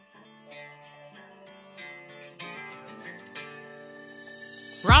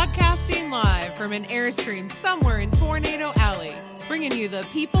Broadcasting live from an Airstream somewhere in Tornado Alley, bringing you the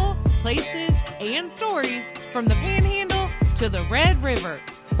people, places, and stories from the Panhandle to the Red River.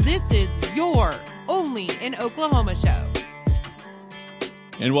 This is your Only in Oklahoma show.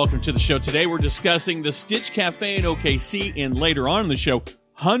 And welcome to the show. Today we're discussing the Stitch Cafe in OKC, and later on in the show,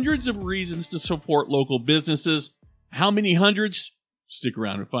 hundreds of reasons to support local businesses. How many hundreds? Stick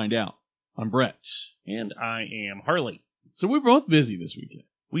around and find out. I'm Brett. And I am Harley. So we're both busy this weekend.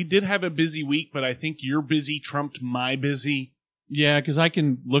 We did have a busy week, but I think your busy trumped my busy. Yeah, because I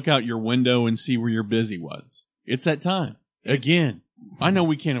can look out your window and see where your busy was. It's that time. Again. I know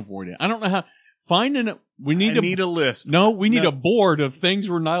we can't avoid it. I don't know how. We need a list. No, we need a board of things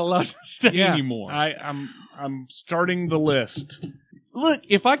we're not allowed to say anymore. I'm starting the list. Look,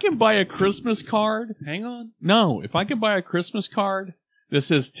 if I can buy a Christmas card. Hang on. No, if I can buy a Christmas card that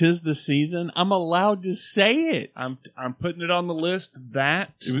says 'tis the season, I'm allowed to say it. I'm putting it on the list.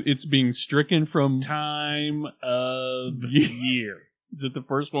 It's being stricken from time of year. Is it the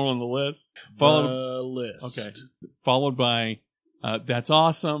first one on the list? List. Okay. Followed by that's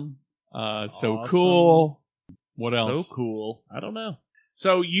awesome. So Awesome. Cool. What else? So cool. I don't know.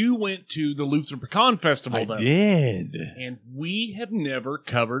 So you went to the Luther Pecan Festival, though. I did. And we have never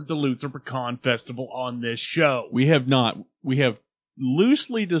covered the Luther Pecan Festival on this show. We have not. We have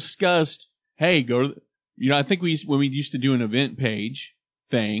loosely discussed, hey, go to, I think when we used to do an event page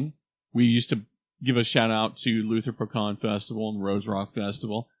thing, we used to give a shout out to Luther Pecan Festival and Rose Rock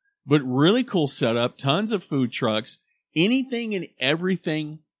Festival. But really cool setup, tons of food trucks, anything and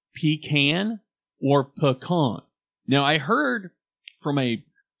everything pecan or pecan. Now, I heard from a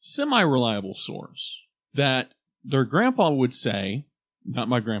semi-reliable source that their grandpa would say, not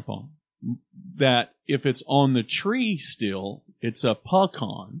my grandpa, that if it's on the tree still, it's a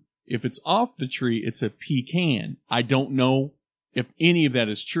pecan. If it's off the tree, it's a pecan. I don't know if any of that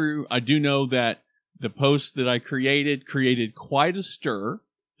is true. I do know that the post that I created quite a stir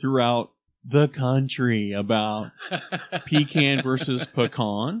throughout the country about pecan versus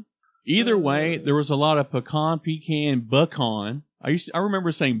pecan. Either way, there was a lot of pecan, buccan. I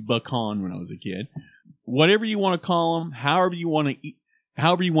remember saying buccan when I was a kid. Whatever you want to call them, however you want to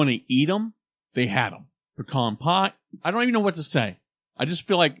eat them, they had them. Pecan pie. I don't even know what to say. I just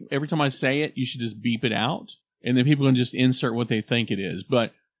feel like every time I say it, you should just beep it out, and then people can just insert what they think it is.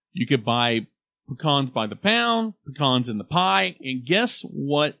 But you could buy pecans by the pound, pecans in the pie, and guess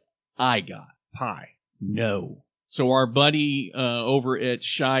what I got? Pie. No. So our buddy over at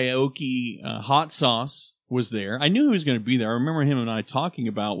Shioki Hot Sauce was there. I knew he was going to be there. I remember him and I talking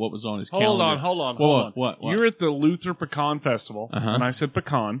about what was on his calendar. Hold on. What? You're at the Luther Pecan Festival, and I said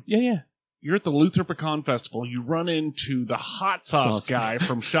pecan. Yeah. You're at the Luther Pecan Festival. You run into the hot sauce guy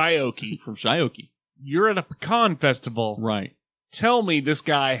from Shioki. You're at a pecan festival. Right. Tell me this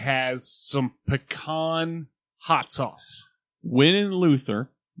guy has some pecan hot sauce. When in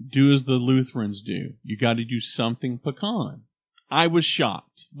Luther, do as the Lutherans do. You got to do something pecan. I was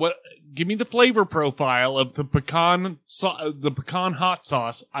shocked. What? Give me the flavor profile of the pecan hot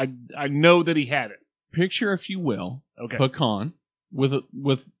sauce. I know that he had it. Picture, if you will, okay, pecan with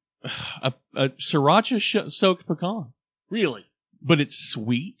a sriracha soaked pecan. Really? But it's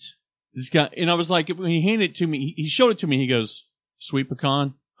sweet. And I was like, when he handed it to me, he showed it to me. He goes, sweet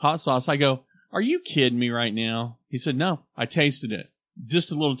pecan hot sauce. I go, are you kidding me right now? He said, no, I tasted it.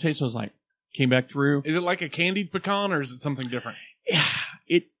 Just a little taste. I was like, came back through. Is it like a candied pecan or is it something different?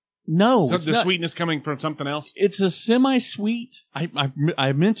 No. So the sweetness coming from something else? It's a semi-sweet.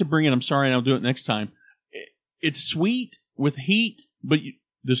 I meant to bring it. I'm sorry, and I'll do it next time. It's sweet with heat, but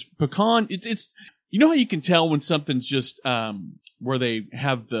this pecan, it's you know how you can tell when something's just where they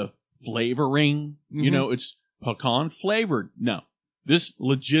have the flavoring? Mm-hmm. It's pecan flavored. No. This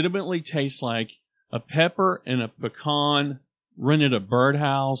legitimately tastes like a pepper and a pecan rented a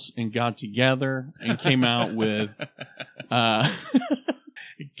birdhouse and got together and came out with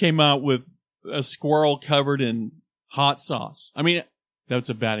a squirrel covered in hot sauce. I mean, that's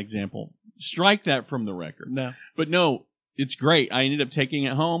a bad example. Strike that from the record. No. But no, it's great. I ended up taking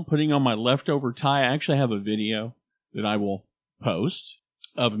it home, putting on my leftover tie. I actually have a video that I will post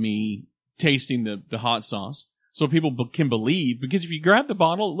of me tasting the hot sauce so people can believe, because if you grab the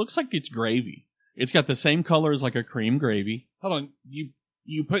bottle, it looks like it's gravy. It's got the same color as like a cream gravy. Hold on.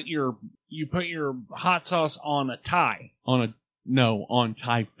 You put your hot sauce on a tie. On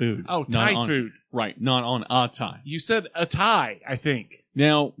Thai food. Oh, Thai food. Right, not on a Thai. You said a Thai, I think.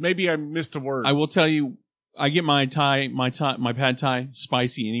 Now, maybe I missed a word. I will tell you, I get my pad Thai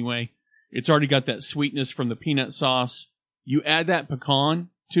spicy anyway. It's already got that sweetness from the peanut sauce. You add that pecan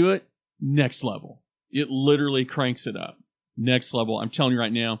to it, next level. It literally cranks it up. next level. I'm telling you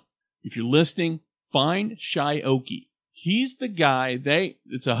right now, if you're listening, find Shioki. He's the guy,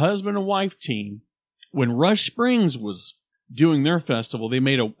 it's a husband and wife team. When Rush Springs was doing their festival, they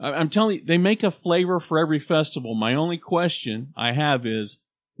make a flavor for every festival. My only question I have is,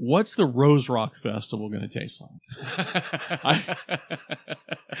 what's the Rose Rock Festival going to taste like?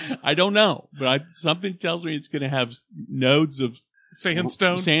 I don't know, but something tells me it's going to have nodes of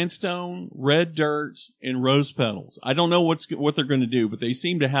sandstone, red dirt, and rose petals. I don't know what they're going to do, but they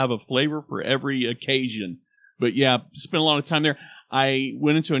seem to have a flavor for every occasion. But yeah, spent a lot of time there. I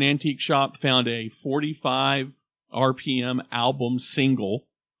went into an antique shop, found a 45 RPM album single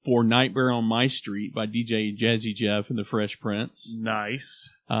for Night Bear on My Street by DJ Jazzy Jeff and the Fresh Prince.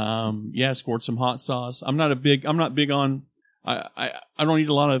 Nice. Scored some hot sauce. I'm not big on, I don't eat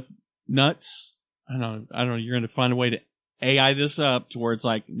a lot of nuts. I don't know, you're going to find a way to AI this up to where it's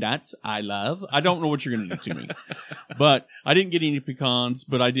like, nuts I love. I don't know what you're going to do to me. But I didn't get any pecans,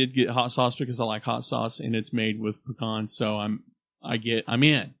 but I did get hot sauce because I like hot sauce and it's made with pecans. So I'm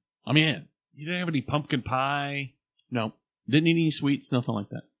in. You didn't have any pumpkin pie? No. Didn't eat any sweets, nothing like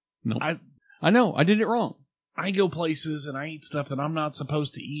that. No. I know, I did it wrong. I go places and I eat stuff that I'm not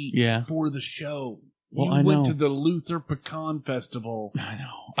supposed to eat for the show. Well, you went to the Luther Pecan Festival. I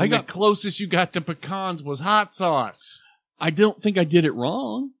know. The closest you got to pecans was hot sauce. I don't think I did it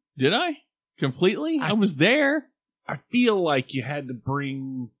wrong. Did I? Completely? I was there. I feel like you had to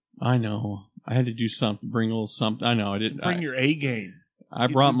bring... I know. I had to do something, bring a little something. I know. I didn't. Bring your A game.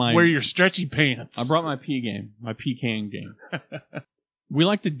 Wear your stretchy pants. I brought my P game, my pecan game. We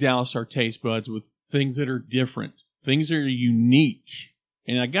like to douse our taste buds with things that are different, things that are unique.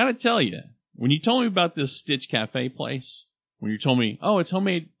 And I got to tell you, when you told me about this Stitch Cafe place, when you told me, oh, it's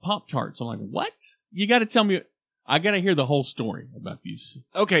homemade Pop-Tarts, I'm like, what? You got to tell me. I got to hear the whole story about these.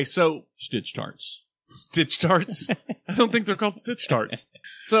 Okay, so Stitch Tarts. Stitch Tarts? I don't think they're called Stitch Tarts.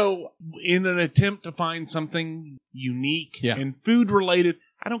 So, in an attempt to find something unique and food related,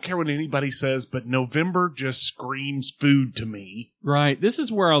 I don't care what anybody says, but November just screams food to me. Right. This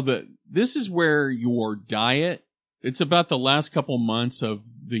is where your diet, it's about the last couple months of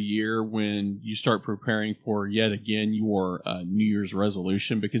the year when you start preparing for, yet again, your New Year's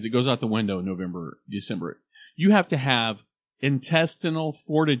resolution, because it goes out the window in November, December. You have to have intestinal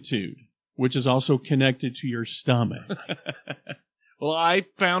fortitude, which is also connected to your stomach. Well, I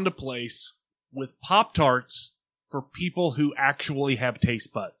found a place with Pop-Tarts for people who actually have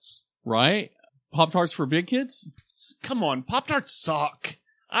taste buds. Right? Pop-Tarts for big kids? Come on, Pop-Tarts suck.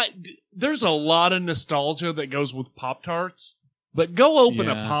 There's a lot of nostalgia that goes with Pop-Tarts, but go open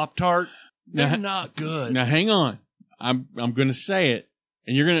a Pop-Tart. They're not good. Now, hang on. I'm going to say it,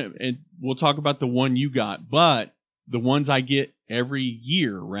 and we'll talk about the one you got, but the ones I get every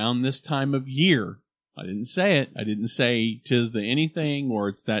year around this time of year, I didn't say it. I didn't say 'tis the anything or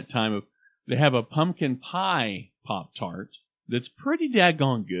it's that time of, they have a pumpkin pie Pop-Tart that's pretty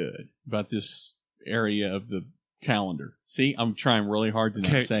daggone good about this area of the calendar. See, I'm trying really hard to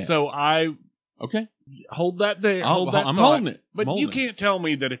not say it. So Okay. Hold that there. I'm holding it. But you can't tell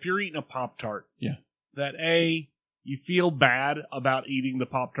me that if you're eating a Pop-Tart, that A, you feel bad about eating the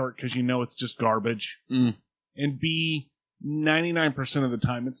Pop-Tart because you know it's just garbage, and B, 99% of the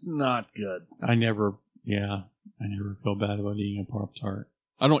time it's not good. I never feel bad about eating a Pop-Tart.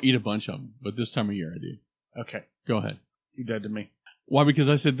 I don't eat a bunch of them, but this time of year I do. Okay. Go ahead. You're dead to me. Why? Because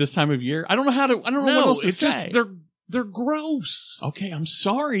I said this time of year? I don't know what else to say. Just, they're gross. Okay, I'm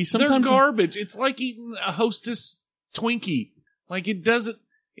sorry. Sometimes they're garbage. It's like eating a Hostess Twinkie. Like it doesn't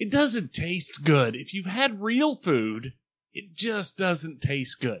taste good. If you've had real food, it just doesn't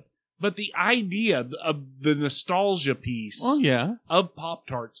taste good. But the idea of the nostalgia piece of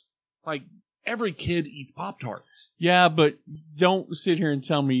Pop-Tarts, like every kid eats Pop-Tarts. Yeah, but don't sit here and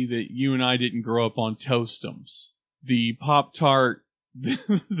tell me that you and I didn't grow up on Toastums. The Pop-Tart the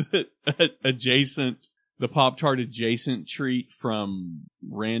Pop-Tart adjacent treat from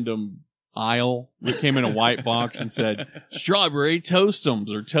random aisle that came in a white box and said strawberry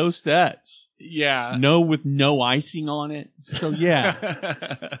Toastums or Toastettes. Yeah. With no icing on it. So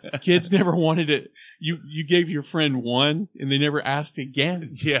yeah. Kids never wanted it. You gave your friend one and they never asked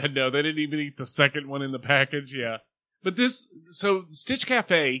again. Yeah, no, they didn't even eat the second one in the package. Yeah. But so Stitch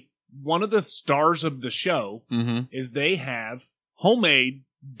Cafe, one of the stars of the show is they have homemade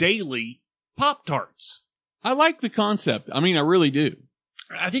daily Pop-Tarts. I like the concept. I mean, I really do.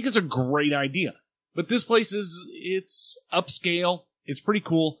 I think it's a great idea. But this place it's upscale. It's pretty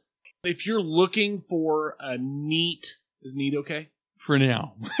cool. If you're looking for a neat... Is neat okay? For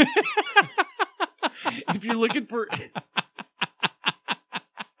now. If you're looking for...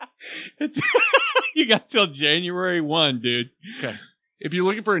 You got till January 1, dude. Okay. If you're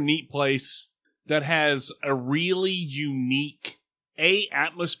looking for a neat place that has a really unique A,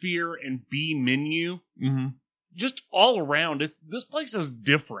 atmosphere, and B, menu, Mm-hmm. just all around it, this place is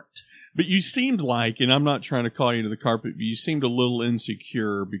different. But you seemed like, and I'm not trying to call you to the carpet, but you seemed a little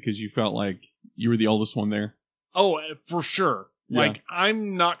insecure because you felt like you were the oldest one there. Oh, for sure. Yeah. Like,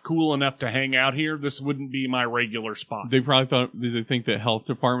 I'm not cool enough to hang out here. This wouldn't be my regular spot. They probably thought, did they think the health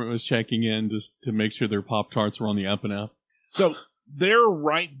department was checking in just to make sure their Pop-Tarts were on the up and up? So, they're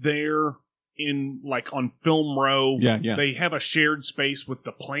right there in, like, on Film Row. Yeah, yeah. They have a shared space with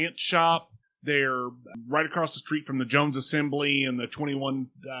the plant shop. They're right across the street from the Jones Assembly and the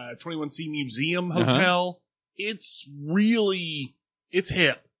 21C Museum Hotel. It's really, it's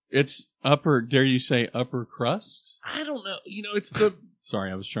hip. It's upper, dare you say upper crust? I don't know. You know, it's the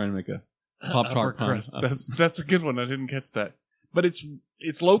Sorry, I was trying to make a Pop-Tart upper crust. pun. That's a good one. I didn't catch that. But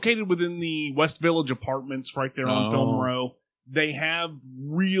it's located within the West Village Apartments right there on Film Row. They have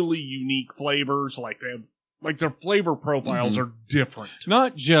really unique flavors. Like their flavor profiles are different.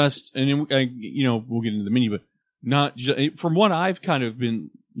 Not just, and we'll get into the menu, but not just, from what I've kind of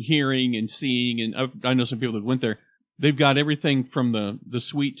been hearing and seeing, and I know some people that went there, they've got everything from the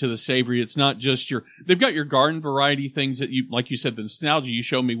sweet to the savory. It's not just they've got your garden variety things that you, like you said, the nostalgia. You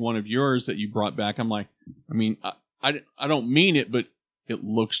showed me one of yours that you brought back. I'm like, I mean, I don't mean it, but it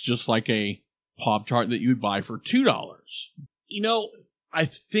looks just like a Pop-Tart that you'd buy for $2. You know, I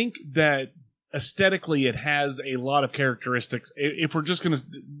think that aesthetically it has a lot of characteristics. If we'll just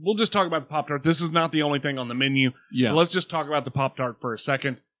talk about the Pop-Tart. This is not the only thing on the menu. Yeah. Let's just talk about the Pop-Tart for a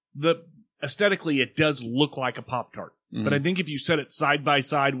second. Aesthetically, it does look like a Pop-Tart. Mhm. But I think if you set it side by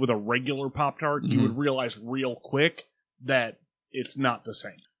side with a regular Pop-Tart, you Mhm. would realize real quick that it's not the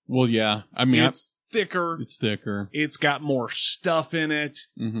same. Well, yeah. I mean, It's thicker. it's thicker. It's got more stuff in it.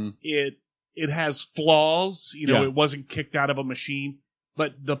 Mm-hmm. It has flaws. You know, Yeah. it wasn't kicked out of a machine.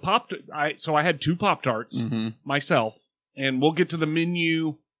 But the so I had 2 Pop-Tarts Mm-hmm. myself, and we'll get to the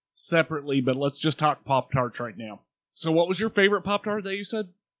menu separately, but let's just talk Pop-Tarts right now. So what was your favorite Pop-Tart that you said?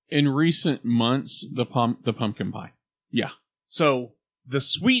 In recent months, the pumpkin pie. Yeah. So the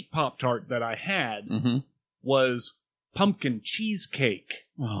sweet Pop-Tart that I had Mm-hmm. was pumpkin cheesecake,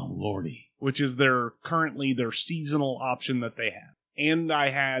 Oh, Lordy. which is currently their seasonal option that they have. And I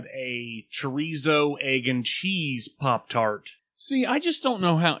had a chorizo, egg, and cheese Pop-Tart. See, I just don't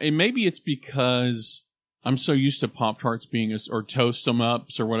know how, and maybe it's because I'm so used to Pop-Tarts being, or Toast 'em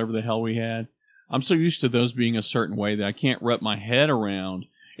Ups, or whatever the hell we had. I'm so used to those being a certain way that I can't wrap my head around.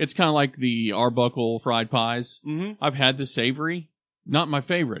 It's kind of like the Arbuckle fried pies. Mm-hmm. I've had the savory, not my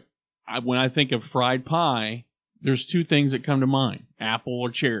favorite. When I think of fried pie, there's 2 things that come to mind: apple or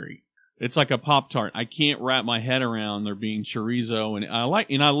cherry. It's like a Pop-Tart. I can't wrap my head around there being chorizo, and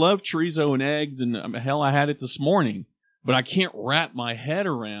I love chorizo and eggs, and hell, I had it this morning. But I can't wrap my head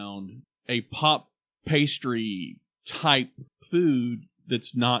around a pop pastry type food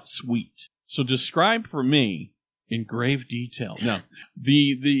that's not sweet. So describe for me in grave detail. No,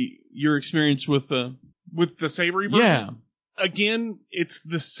 your experience with the savory version. Yeah. Again, it's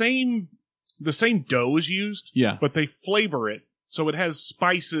the same dough is used, Yeah. but they flavor it so it has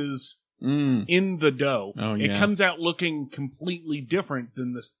spices Mm. in the dough. Oh, It yeah. comes out looking completely different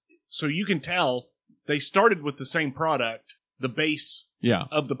than this. So you can tell they started with the same product. The base Yeah.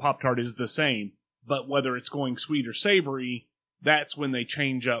 of the Pop-Tart is the same, but whether it's going sweet or savory, that's when they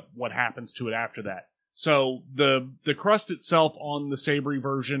change up what happens to it after that. So the crust itself on the savory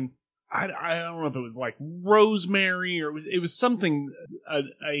version, I don't know if it was like rosemary or it was something,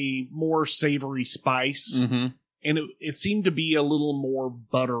 a more savory spice, Mm-hmm. and it seemed to be a little more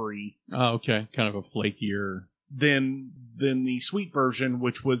buttery Oh, okay. Kind of a flakier. than the sweet version,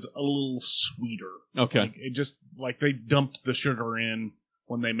 which was a little sweeter. Okay. Like, it just like they dumped the sugar in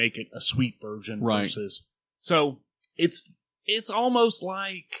when they make it a sweet version Right. versus. So it's almost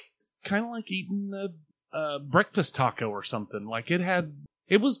like kind of like eating a breakfast taco or something. Like it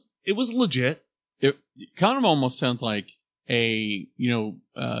was legit. It kind of almost sounds like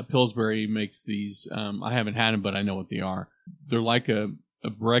Pillsbury makes these, I haven't had them, but I know what they are. They're like a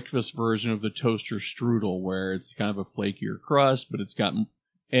breakfast version of the toaster strudel, where it's kind of a flakier crust, but it's got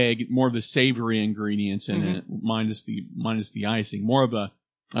egg, more of the savory ingredients in it, minus the icing. More of a,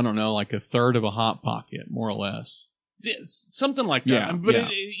 I don't know, like a third of a Hot Pocket, more or less. It's something like that. Yeah, But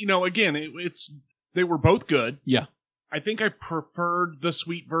yeah. again, they were both good. Yeah. I think I preferred the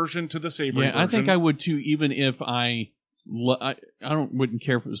sweet version to the savory version. I think I would too, even if I wouldn't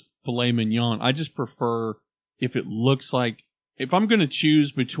care if it was filet mignon. I just prefer if it looks like, if I'm going to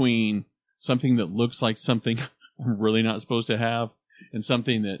choose between something that looks like something I'm really not supposed to have and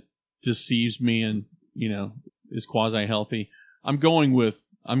something that deceives me and, is quasi healthy. I'm going with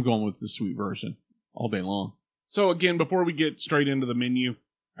the sweet version all day long. So again, before we get straight into the menu,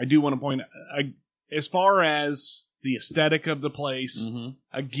 I do want to point out, as far as the aesthetic of the place,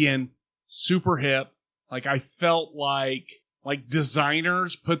 again, super hip. Like, I felt like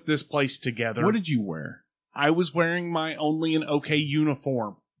designers put this place together. What did you wear? I was wearing my Only an OK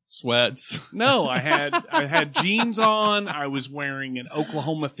uniform. Sweats. No, I had jeans on. I was wearing an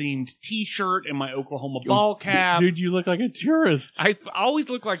Oklahoma themed T-shirt and my Oklahoma ball cap. Dude, you look like a tourist. I always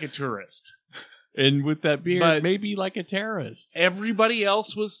look like a tourist. And with that beard, But maybe like a terrorist. everybody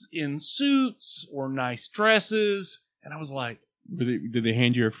else was in suits or nice dresses, and I was like, Did they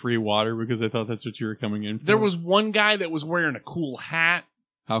hand you a free water because they thought that's what you were coming in for? there was one guy that was wearing a cool hat.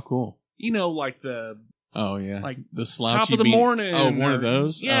 How cool. Like the Oh, yeah. Like, the slouchy top of the beanie. morning. Oh, one or- of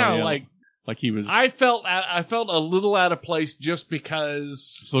those? Yeah, Oh, like he was... I felt a little out of place just because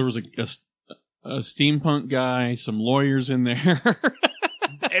So there was a steampunk guy, some lawyers in there.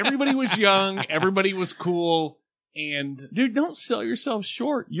 everybody was young, everybody was cool, and Dude, don't sell yourself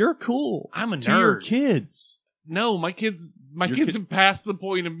short. You're cool. I'm a To your nerd. kids. No, my kids have passed the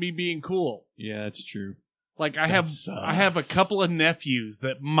point of me being cool. Yeah, that's true. Like I That have a sucks. couple of nephews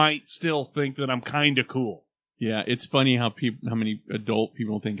that might still think that I'm kind of cool. Yeah, it's funny how many adult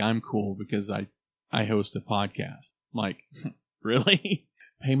people think I'm cool because I host a podcast. I'm like, really?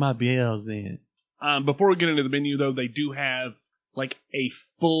 Pay my bills then. Before we get into the menu, though, they do have like a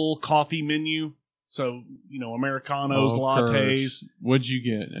full coffee menu. So, Americanos, Oh, lattes. curse. What'd you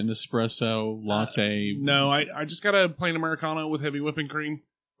get? An espresso, latte? No, I just got a plain Americano with heavy whipping cream,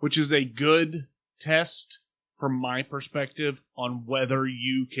 which is a good test from my perspective on whether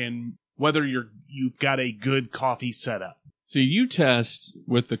you've got a good coffee setup. So you test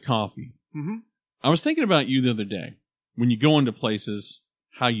with the coffee. Mm-hmm. I was thinking about you the other day. When you go into places,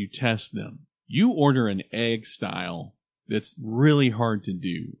 how you test them. You order an egg style that's really hard to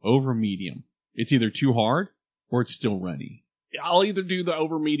do, over medium. It's either too hard or it's still runny. I'll either do the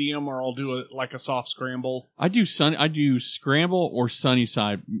over medium or I'll do a soft scramble. I do scramble or sunny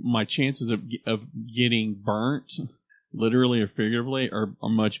side. My chances of getting burnt, literally or figuratively, are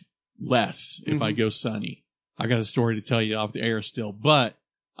much less if I go sunny. I got a story to tell you off the air still, but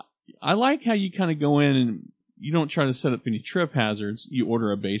I like how you kind of go in and you don't try to set up any trip hazards. You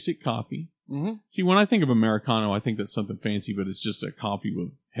order a basic coffee. Mm-hmm. See, when I think of Americano, I think that's something fancy, but it's just a coffee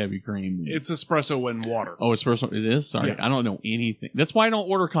with heavy cream. It's espresso and water. Oh, espresso. It is? Sorry. Yeah. I don't know anything. That's why I don't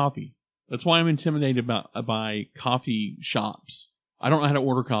order coffee. That's why I'm intimidated by coffee shops. I don't know how to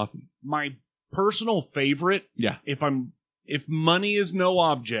order coffee. My personal favorite, Yeah. if money is no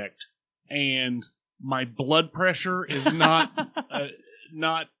object and my blood pressure is not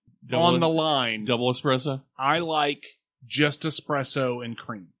on the line, Double espresso? I like just espresso and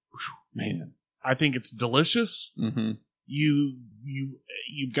cream. Man. I think it's delicious. Mm-hmm.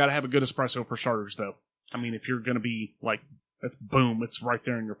 You've got to have a good espresso for starters, though. I mean, if you're going to be like, that's boom, it's right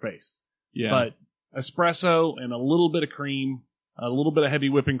there in your face. Yeah. But espresso and a little bit of cream, a little bit of heavy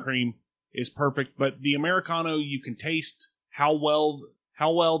whipping cream is perfect. But the Americano, you can taste how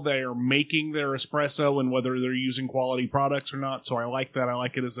well they're making their espresso and whether they're using quality products or not. So I like that. I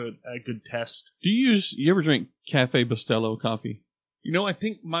like it as a good test. Do you ever drink Cafe Bustelo coffee? I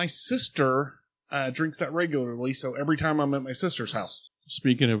think my sister drinks that regularly. So every time I'm at my sister's house.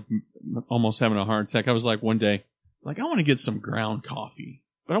 Speaking of almost having a heart attack, I was like one day, I want to get some ground coffee,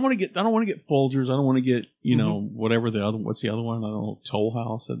 but I don't want to get Folgers. I don't want to get, whatever what's the other one? I don't know, Toll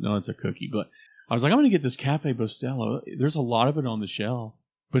House. No, it's a cookie, but I was like, I'm going to get this Cafe Bustelo. There's a lot of it on the shelf,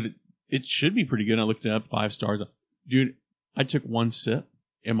 but it should be pretty good. I looked it up, 5 stars. Dude, I took one sip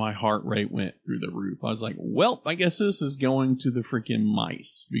and my heart rate went through the roof. I was like, well, I guess this is going to the freaking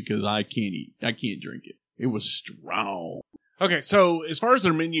mice because I can't drink it. It was strong. Okay, so as far as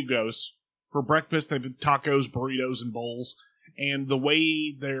their menu goes, for breakfast, they've tacos, burritos, and bowls. And the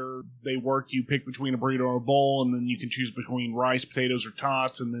way they work, you pick between a burrito or a bowl, and then you can choose between rice, potatoes, or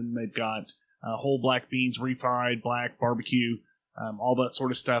tots. And then they've got whole black beans, refried, black, barbecue, all that sort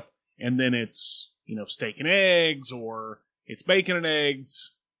of stuff. And then it's, steak and eggs, or it's bacon and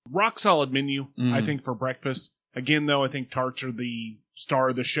eggs. Rock solid menu, I think, for breakfast. Again, though, I think tarts are the star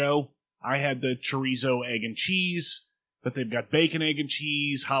of the show. I had the chorizo, egg, and cheese. But they've got bacon, egg, and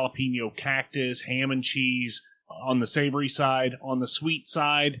cheese, jalapeno cactus, ham and cheese on the savory side. On the sweet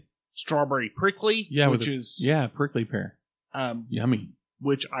side, strawberry prickly, prickly pear. Yummy.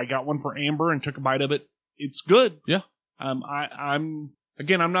 Which I got one for Amber and took a bite of it. It's good. Yeah. I'm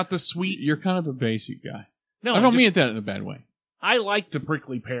not the sweet. You're kind of a basic guy. No, I don't mean that in a bad way. I like the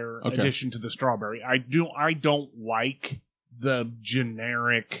prickly pear addition to the strawberry. I don't like the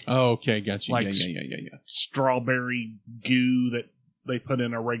generic Oh, okay, gotcha. Like Yeah. strawberry goo that they put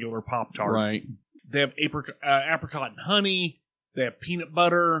in a regular Pop-Tart. Right. They have apricot and honey. They have peanut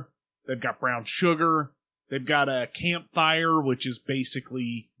butter. They've got brown sugar. They've got a campfire, which is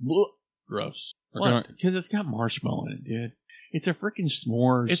basically... Gross. What? Because it's got marshmallow in it, dude. It's a freaking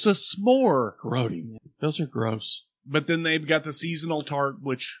s'mores. It's a s'more. grody, man. Those are gross. But then they've got the seasonal tart,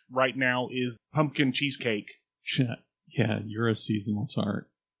 which right now is pumpkin cheesecake. Yeah, you're a seasonal tart.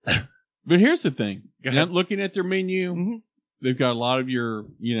 But here's the thing. Go ahead. I'm looking at their menu. Mm-hmm. They've got a lot of your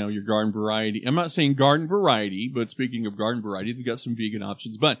garden variety. I'm not saying garden variety, but speaking of garden variety, they've got some vegan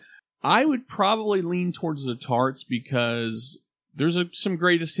options. But I would probably lean towards the tarts because there's some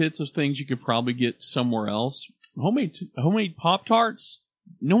greatest hits of things you could probably get somewhere else. Homemade Pop-Tarts,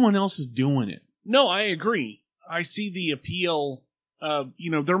 no one else is doing it. No, I agree. I see the appeal.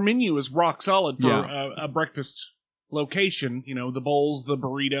 Their menu is rock solid for a breakfast location. The bowls, the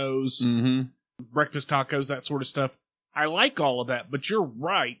burritos, breakfast tacos, that sort of stuff. I like all of that, but you're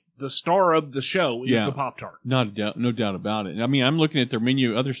right. The star of the show is the Pop-Tart. No doubt about it. I mean, I'm looking at their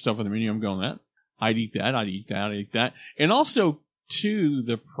menu, other stuff on the menu. I'm going, I'd eat that. And also, too,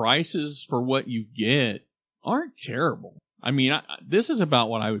 the prices for what you get aren't terrible. I mean, this is about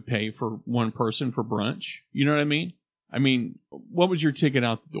what I would pay for one person for brunch. You know what I mean? I mean, what was your ticket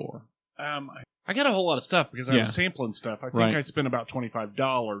out the door? I got a whole lot of stuff because I was sampling stuff. I think I spent about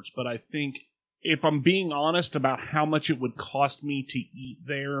 $25, but I think if I'm being honest about how much it would cost me to eat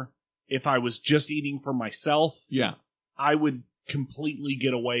there, if I was just eating for myself, I would completely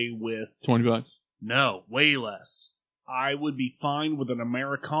get away with $20. No, way less. I would be fine with an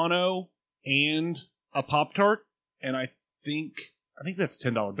Americano and a Pop-Tart, and I think that's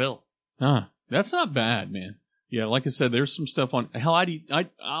 $10 bill. That's not bad, man. Yeah, like I said, there's some stuff on. Hell,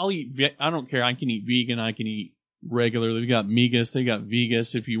 I'll eat. I don't care. I can eat vegan. I can eat regular. They've got Migas. They got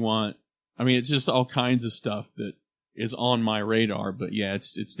Vegas if you want. I mean, it's just all kinds of stuff that is on my radar. But yeah,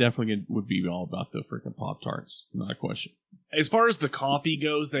 it's definitely would be all about the freaking Pop-Tarts. Not a question. As far as the coffee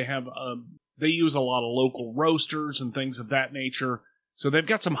goes, they have they use a lot of local roasters and things of that nature. So they've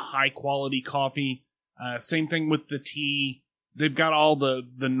got some high quality coffee. Same thing with the tea. They've got all the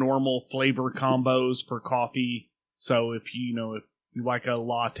normal flavor combos for coffee. So if you like a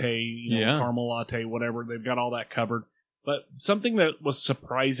latte, caramel latte, whatever, they've got all that covered. But something that was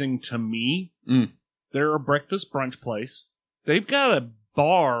surprising to me, they're a breakfast brunch place. They've got a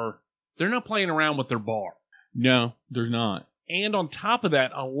bar. They're not playing around with their bar. No, they're not. And on top of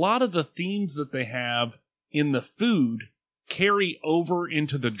that, a lot of the themes that they have in the food carry over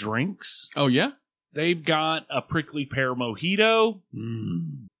into the drinks. Oh, yeah? They've got a prickly pear mojito.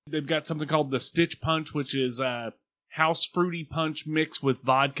 They've got something called the Stitch Punch, which is a house fruity punch mixed with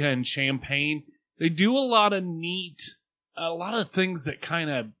vodka and champagne. They do a lot of things that kind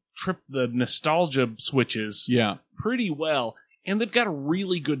of trip the nostalgia switches pretty well. And they've got a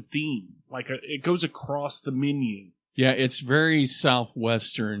really good theme. It goes across the menu. Yeah, it's very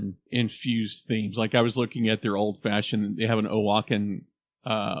Southwestern infused themes. Like I was looking at their old fashioned. They have an Oaxacan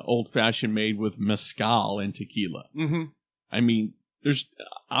old fashioned made with mezcal and tequila. Mm-hmm. I mean,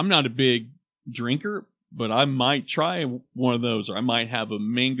 I'm not a big drinker, but I might try one of those, or I might have a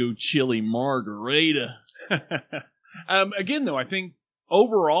mango chili margarita. Again, though, I think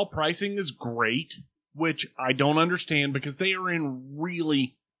overall pricing is great, which I don't understand because they are in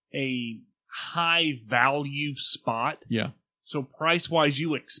really a high value spot. Yeah. So price-wise,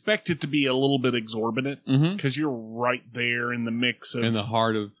 you expect it to be a little bit exorbitant because you're right there in the mix of... In the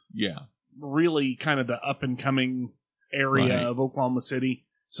heart of, really kind of the up-and-coming area of Oklahoma City.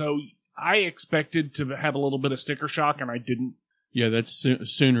 So I expected to have a little bit of sticker shock, and I didn't. Yeah, that's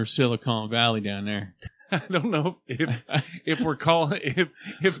Sooner Silicon Valley down there. I don't know if we're calling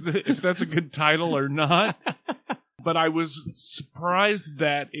if that's a good title or not. But I was surprised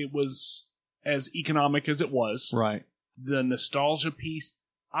that it was as economic as it was. Right. The nostalgia piece,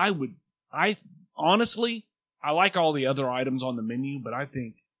 I honestly, I like all the other items on the menu, but I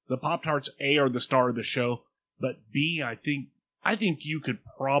think the Pop-Tarts, A, are the star of the show, but B, I think you could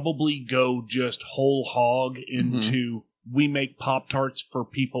probably go just whole hog into we make Pop-Tarts for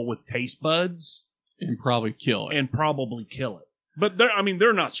people with taste buds. And probably kill it. But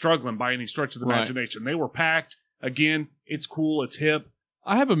they're not struggling by any stretch of the imagination. They were packed. Again, it's cool, it's hip.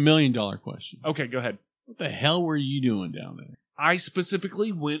 I have $1 million question. Okay, go ahead. What the hell were you doing down there? I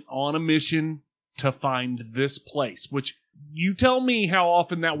specifically went on a mission to find this place, which you tell me how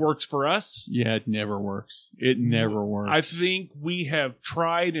often that works for us. Yeah, it never works. It never works. I think we have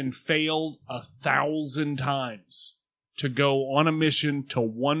tried and failed 1,000 times to go on a mission to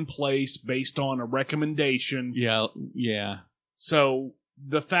one place based on a recommendation. Yeah. So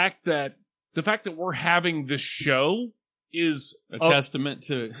the fact that we're having this show is a testament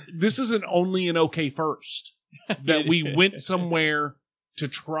to this isn't only an okay first. That we went somewhere to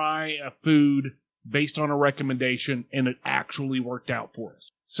try a food based on a recommendation and it actually worked out for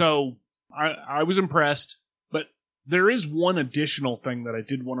us. So I was impressed, but there is one additional thing that I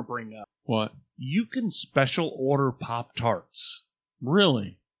did want to bring up. What? You can special order Pop-Tarts.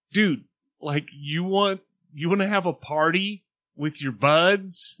 Really? Dude, like you want to have a party with your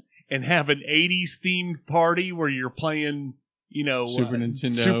buds and have an 80s themed party where you're playing, Super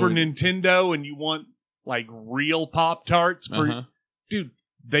Nintendo and you want like real Pop-Tarts for dude,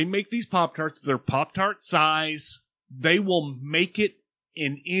 they make these Pop-Tarts, they're Pop-Tart size. They will make it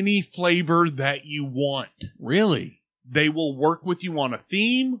in any flavor that you want. Really? They will work with you on a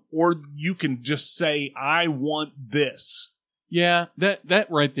theme, or you can just say, I want this. Yeah,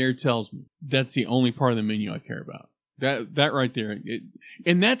 that right there tells me that's the only part of the menu I care about. That right there.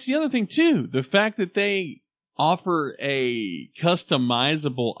 And that's the other thing, too. The fact that they offer a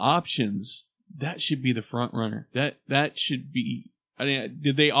customizable options, that should be the front runner. That should be... I mean,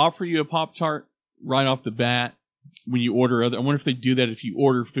 did they offer you a Pop-Tart right off the bat when you order other? I wonder if they do that if you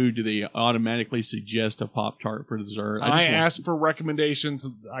order food. Do they automatically suggest a Pop-Tart for dessert? I asked for recommendations.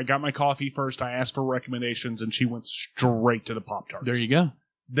 I got my coffee first. I asked for recommendations, and she went straight to the Pop-Tarts. There you go.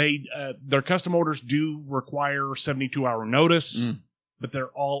 Their custom orders do require 72-hour notice, but they're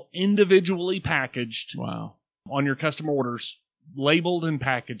all individually packaged. Wow. On your custom orders, labeled and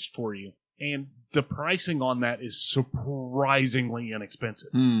packaged for you. And the pricing on that is surprisingly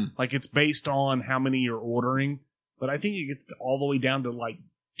inexpensive. Like, it's based on how many you're ordering, but I think it gets all the way down to like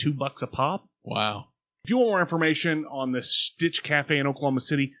 $2 a pop. Wow. If you want more information on the Stitch Cafe in Oklahoma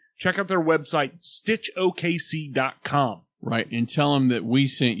City, check out their website, stitchokc.com. Right, and tell them that we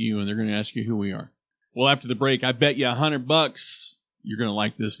sent you, and they're going to ask you who we are. Well, after the break, I bet you $100 you're going to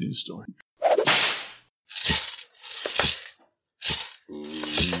like this news story.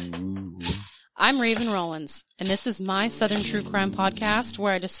 I'm Raven Rollins, and this is my Southern True Crime podcast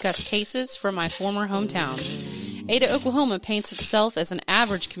where I discuss cases from my former hometown. Ada, Oklahoma paints itself as an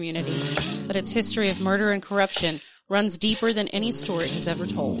average community, but its history of murder and corruption runs deeper than any story has ever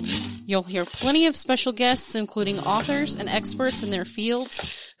told. You'll hear plenty of special guests, including authors and experts in their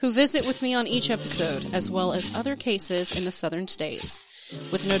fields, who visit with me on each episode, as well as other cases in the southern states.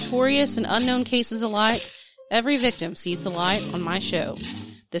 With notorious and unknown cases alike, every victim sees the light on my show.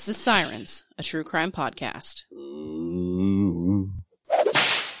 This is Sirens, a true crime podcast.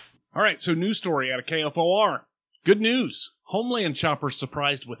 All right, so news story out of KFOR. Good news. Homeland shoppers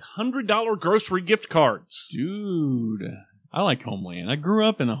surprised with $100 grocery gift cards. Dude, I like Homeland. I grew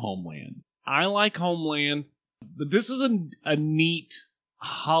up in a Homeland. I like Homeland, but this is a neat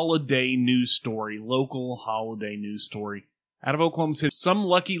holiday news story, local holiday news story. Out of Oklahoma City, some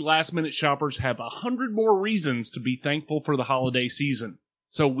lucky last-minute shoppers have 100 more reasons to be thankful for the holiday season.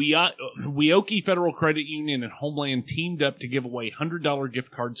 So Weoki Federal Credit Union and Homeland teamed up to give away $100 gift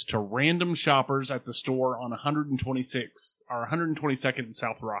cards to random shoppers at the store on 122nd and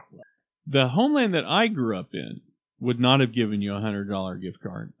South Rockland. The Homeland that I grew up in would not have given you a $100 gift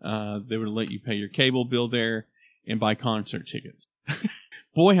card. They would have let you pay your cable bill there and buy concert tickets.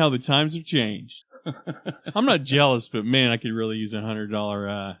 Boy, how the times have changed. I'm not jealous, but man, I could really use a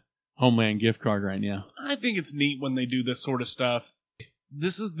 $100 Homeland gift card right now. I think it's neat when they do this sort of stuff.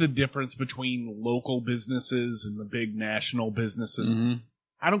 This is the difference between local businesses and the big national businesses. Mm-hmm.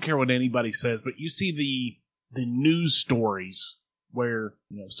 I don't care what anybody says, but you see the news stories where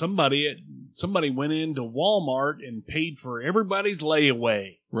somebody went into Walmart and paid for everybody's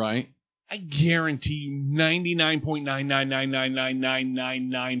layaway. Right. I guarantee you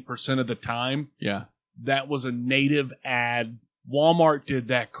 99.9999999% of the time, yeah, that was a native ad. Walmart did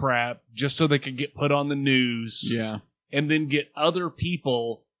that crap just so they could get put on the news. Yeah. And then get other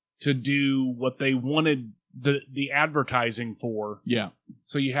people to do what they wanted the advertising for. Yeah.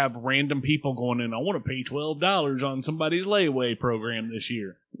 So you have random people going in, I want to pay $12 on somebody's layaway program this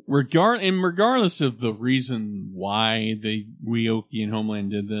year. Regardless of the reason why the Weoki and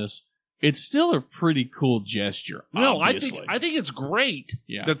Homeland did this, it's still a pretty cool gesture. No, obviously. I think it's great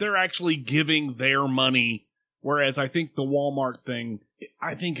that they're actually giving their money, whereas I think the Walmart thing,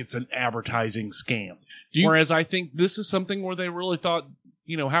 I think it's an advertising scam. Whereas I think this is something where they really thought,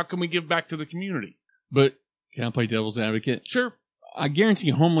 how can we give back to the community? But can I play devil's advocate? Sure. I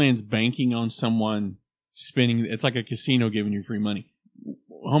guarantee Homeland's banking on someone spending. It's like a casino giving you free money.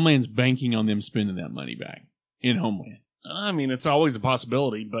 Homeland's banking on them spending that money back in Homeland. I mean, it's always a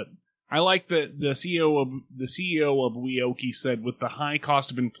possibility, but I like that the CEO of Weoki said, with the high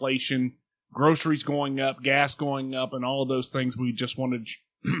cost of inflation, groceries going up, gas going up, and all of those things. We just wanted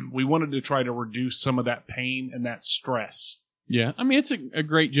to try to reduce some of that pain and that stress. Yeah, I mean, it's a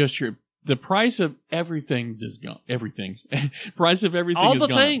great gesture. The price of everything's is gone. Everything's price of everything All is the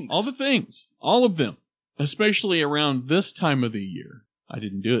gone. things. All the things. All of them. Especially around this time of the year. I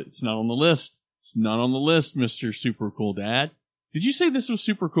didn't do it. It's not on the list. It's not on the list, Mr. Super Cool Dad. Did you say this was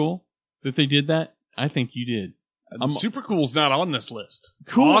super cool? That they did that? I think you did. Super Cool's not on this list.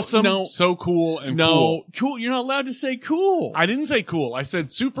 Cool. Awesome, No. so cool, and No. cool. Cool. You're not allowed to say cool. I didn't say cool. I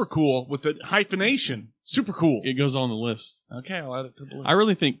said super cool with the hyphenation. Super cool. It goes on the list. Okay, I'll add it to the list. I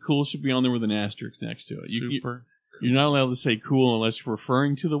really think cool should be on there with an asterisk next to it. Super. You're not allowed to say cool unless you're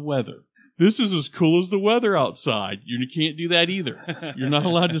referring to the weather. This is as cool as the weather outside. You can't do that either. You're not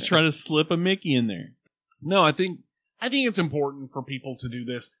allowed to try to slip a Mickey in there. No, I think it's important for people to do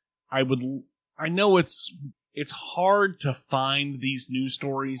this. I know it's hard to find these news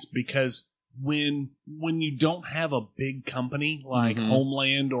stories because when you don't have a big company like Mhm.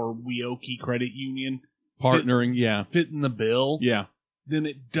 Homeland or Weoki Credit Union Partnering, yeah. fitting the bill, Yeah. then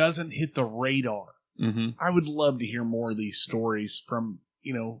it doesn't hit the radar. Mm-hmm. I would love to hear more of these stories from,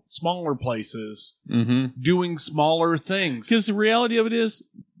 smaller places Mm-hmm. doing smaller things. Because the reality of it is,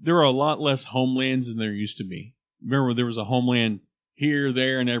 there are a lot less homelands than there used to be. Remember, there was a homeland here,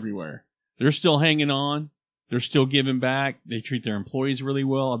 there, and everywhere. They're still hanging on. They're still giving back. They treat their employees really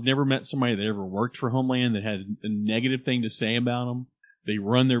well. I've never met somebody that ever worked for Homeland that had a negative thing to say about them. They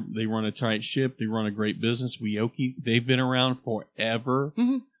run a tight ship. They run a great business. Weoki, they've been around forever.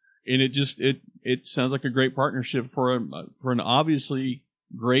 Mm-hmm. And it sounds like a great partnership for an obviously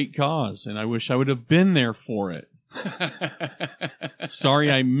great cause. And I wish I would have been there for it.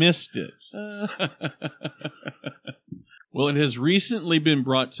 Sorry I missed it. Well, it has recently been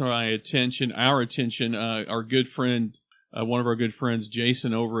brought to our attention, our good friend, one of our good friends,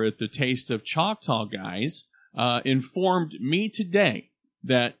 Jason, over at the Taste of Choctaw guys, informed me today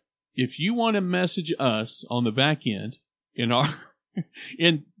that if you want to message us on the back end in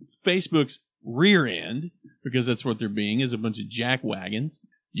Facebook's rear end, because that's what they're being, is a bunch of jackwagons,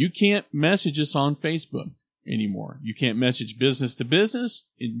 you can't message us on Facebook anymore. You can't message business to business,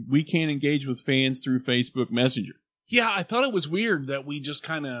 and we can't engage with fans through Facebook Messenger. Yeah, I thought it was weird that we just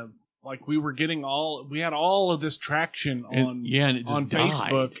kind of, we had all of this traction And it just on died.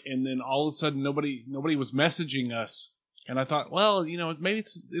 Facebook, and then all of a sudden nobody was messaging us. And I thought, well, maybe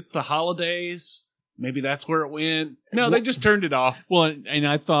it's the holidays. Maybe that's where it went. No, they just turned it off. Well, and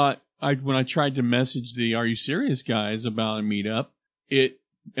I thought, when I tried to message the Are You Serious guys about a meetup, it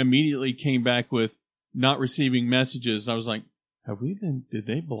immediately came back with not receiving messages. I was like, did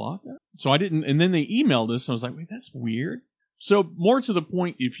they block that? So I didn't, and then they emailed us, and I was like, wait, that's weird. So more to the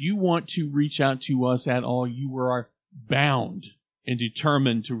point, if you want to reach out to us at all, you are bound and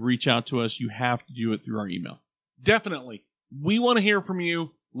determined to reach out to us. You have to do it through our email. Definitely. We want to hear from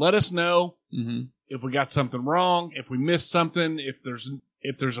you. Let us know Mm-hmm. if we got something wrong, if we missed something, if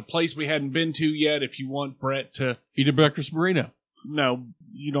there's a place we hadn't been to yet, if you want Brett to Eat a breakfast burrito. No,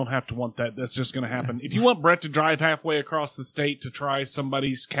 you don't have to want that. That's just going to happen. If you want Brett to drive halfway across the state to try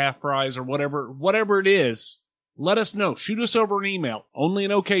somebody's calf fries or whatever it is, let us know. Shoot us over an email,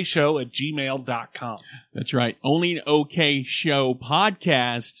 onlyanokshow@gmail.com. That's right. Only an OK Show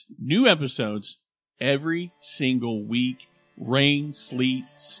podcast. New episodes every single week. Rain, sleet,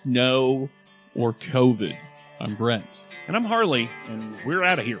 snow, or COVID. I'm Brent. And I'm Harley, and we're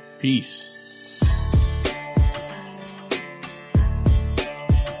out of here. Peace.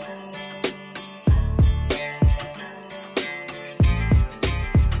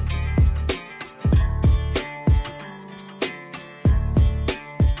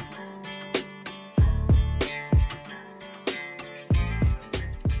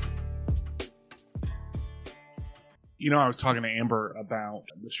 I was talking to Amber about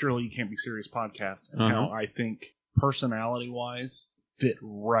the Surely You Can't Be Serious podcast and how I think personality-wise fit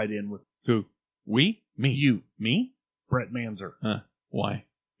right in with Who? We? Me? you, Me? Brett Manzer, Why?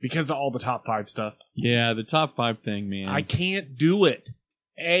 because of all the top 5 stuff. Yeah, the top 5 thing, man. I can't do it.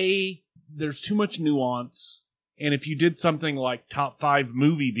 There's too much nuance, and if you did something like top 5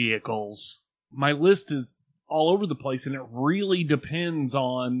 movie vehicles, my list is all over the place, and it really depends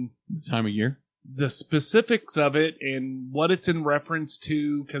on The time of year? the specifics of it and what it's in reference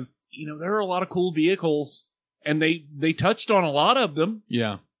to, because there are a lot of cool vehicles, and they touched on a lot of them.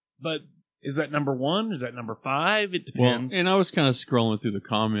 Yeah. But is that number 1? Is that number 5? It Well, depends. and I was kind of scrolling through the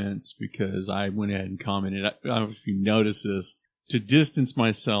comments because I went ahead and commented. I don't know if you noticed this, to distance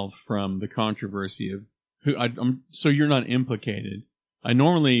myself from the controversy of so you're not implicated. I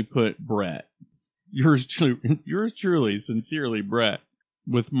normally put Brett. Yours truly, sincerely, Brett.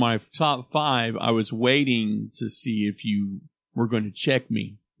 with my top 5, I was waiting to see if you were going to check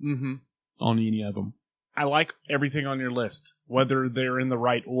me Mm-hmm. on any of them. I like everything on your list. Whether they're in the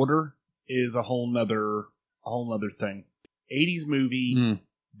right order is a whole nother thing. 80s movie. Mm.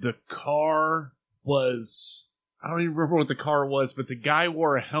 The car was, I don't even remember what the car was, but the guy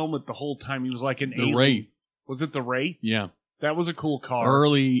wore a helmet the whole time. He was like an The alien. Wraith. Was it the Wraith? Yeah. That was a cool car.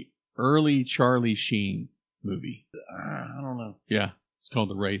 Early Charlie Sheen movie. I don't know. Yeah. It's called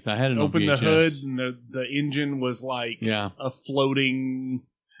The Wraith. I had it on Open the VHS. hood and the engine was like Yeah. a floating,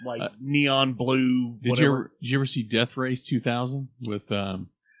 like neon blue. Did you ever see Death Race 2000 with a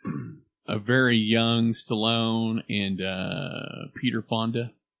very young Stallone and Peter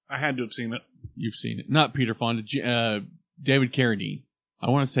Fonda? I had to have seen it. You've seen it. Not Peter Fonda. David Carradine. I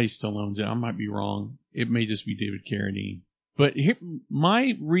want to say Stallone's in it. I might be wrong. It may just be David Carradine. But here,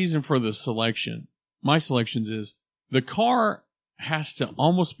 my reason for the selection, my selections is the car has to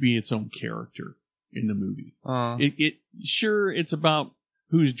almost be its own character in the movie. Sure, it's about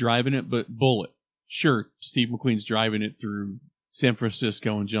who's driving it, but Bullet. Sure, Steve McQueen's driving it through San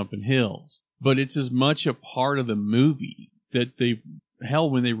Francisco and jumping hills. But it's as much a part of the movie that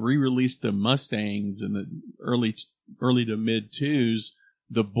when they re-released the Mustangs in the early to mid 2000s,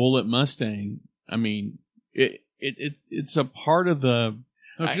 the Bullet Mustang, I mean, it's a part of the...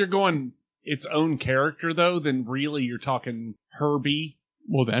 If you're going its own character, though, then really you're talking Herbie.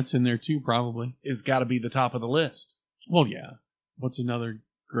 Well, that's in there too, probably. Is got to be the top of the list. Well, yeah. What's another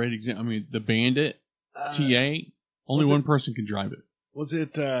great example? I mean, the Bandit, T8, only one person can drive it. Was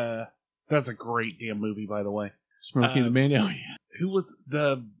it... that's a great damn movie, by the way. Smokey and the Bandit? Oh, yeah. Who was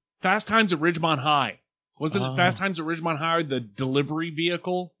the Fast Times at Ridgemont High? Was it Fast Times at Ridgemont High, the delivery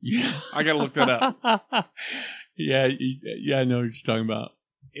vehicle? Yeah. I got to look that up. Yeah, I know what you're talking about.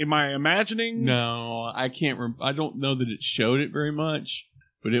 Am I imagining? No, I can't remember. I don't know that it showed it very much,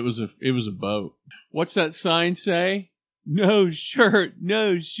 but it was a boat. What's that sign say? No shirt,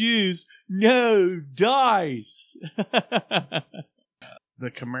 no shoes, no dice. The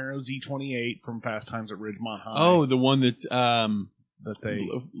Camaro Z28 from Fast Times at Ridgemont High. Oh, the one that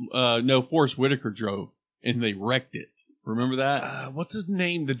Forrest Whitaker drove, and they wrecked it. Remember that? What's his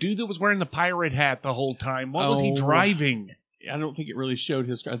name? The dude that was wearing the pirate hat the whole time. What was he driving? I don't think it really showed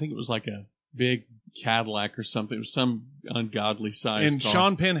his car. I think it was like a big Cadillac or something. It was some ungodly size And car.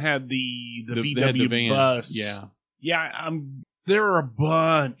 Sean Penn had the They had the VW van. bus. Yeah. Yeah, there are a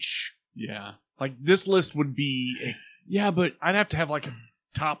bunch. Yeah. Like, this list would be... Yeah, but I'd have to have, like, a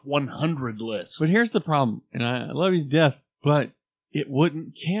top 100 list. But here's the problem, and I love you to death, but it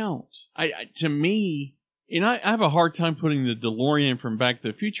wouldn't count. To me, and I have a hard time putting the DeLorean from Back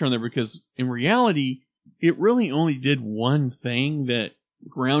to the Future on there because in reality, it really only did one thing that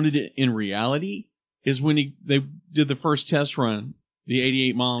grounded it in reality is when they did the first test run, the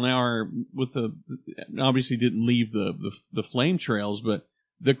 88 mile an hour with obviously didn't leave the flame trails, but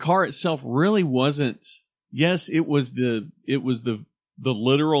the car itself really wasn't. Yes, it was the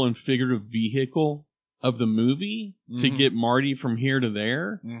literal and figurative vehicle of the movie to get Marty from here to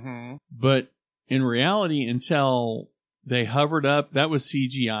there. Mm-hmm. But in reality, until they hovered up, that was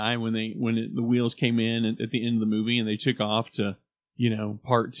CGI when the wheels came in at the end of the movie and they took off to,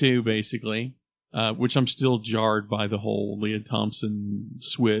 part 2 basically, which I'm still jarred by the whole Leah Thompson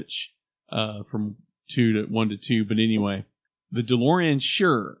switch, from 1 to 2. But anyway, the DeLorean,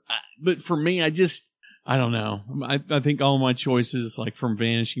 sure. But for me, I don't know. I think all my choices, like from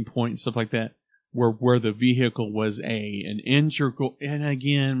Vanishing Point and stuff like that, were where the vehicle was an integral. And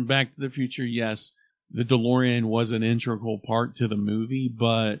again, Back to the Future, yes, the DeLorean was an integral part to the movie,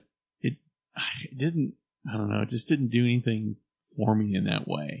 but it didn't. I don't know. It just didn't do anything for me in that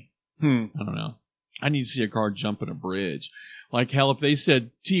way. I don't know. I need to see a car jump in a bridge. Like hell, if they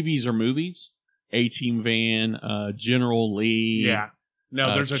said TVs or movies, A-Team Van, General Lee. Yeah.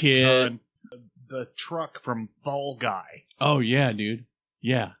 No, there's a Kid. ton. The truck from Fall Guy. Oh, yeah, dude.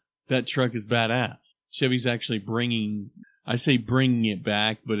 Yeah, that truck is badass. Chevy's actually bringing it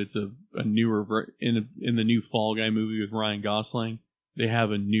back, but it's a newer in the new Fall Guy movie with Ryan Gosling. They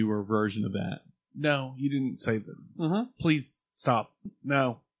have a newer version of that. No, you didn't say that. Uh-huh. Please stop.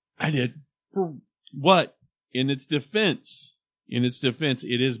 No. I did. For what? In its defense,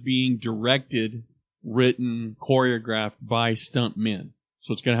 it is being directed, written, choreographed by stunt men.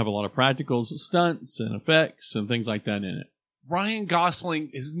 So it's going to have a lot of practicals, stunts, and effects, and things like that in it. Ryan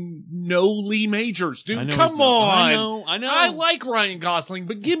Gosling is no Lee Majors, dude. I know Come he's not. on. I know. I like Ryan Gosling,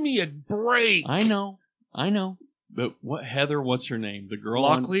 but give me a break. I know. But what's her name? The girl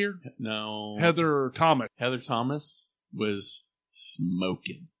Locklear? No. Heather Thomas. Heather Thomas was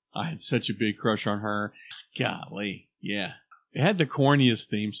smoking. I had such a big crush on her. Golly. Yeah. It had the corniest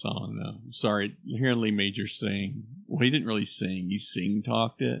theme song, though. Sorry, hearing Lee Majors sing. Well, he didn't really sing. He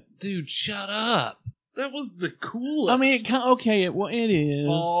sing-talked it. Dude, shut up. That was the coolest. I mean, it is.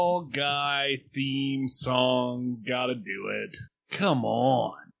 Fall Guy theme song. Gotta do it. Come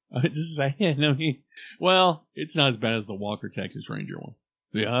on. I'm just saying. I mean, well, it's not as bad as the Walker Texas Ranger one.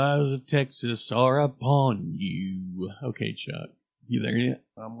 The eyes of Texas are upon you. Okay, Chuck. You there yet?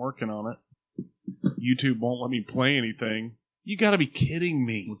 I'm working on it. YouTube won't let me play anything. You gotta be kidding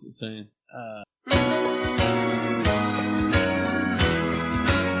me. What's it saying?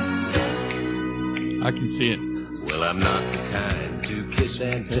 I can see it. Well, I'm not the kind to kiss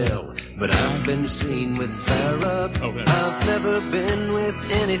and tell, but I've been seen with Farrah. Okay. I've never been with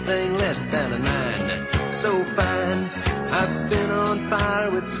anything less than a 9. So fine. I've been on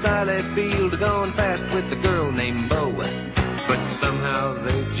fire with Sally Field, gone fast with a girl named Bo. But somehow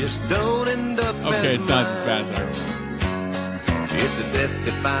they just don't end up Okay, as it's not mine. as bad as I was. It's a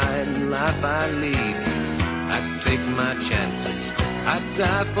death-defying life I lead. I take my chances. I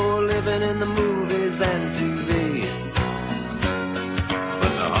die for living in the movies and TV.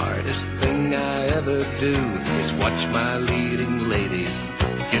 But the hardest thing I ever do is watch my leading ladies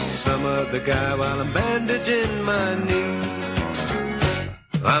kiss some other guy while I'm bandaging my knee.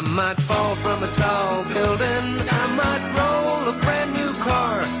 I might fall from a tall building. I might roll a brand new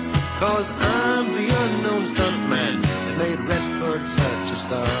car. 'Cause I'm the unknown stuntman that made Redford such a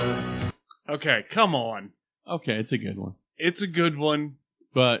star. Okay, come on. Okay, it's a good one. It's a good one.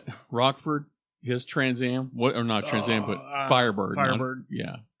 But Rockford, his Trans Am, or not Trans Am, but Firebird. Firebird.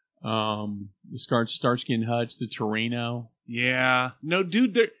 Yeah. The Starsky and Hutch, the Torino. Yeah. No,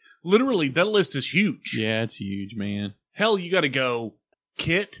 dude, literally, that list is huge. Yeah, it's huge, man. Hell, you gotta go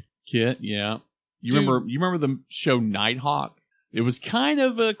Kit. Kit, yeah. You Dude. remember the show Nighthawk? It was kind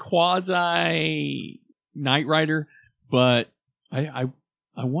of a quasi Knight Rider, but I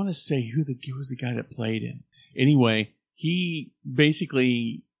want to say who was the guy that played him. Anyway, he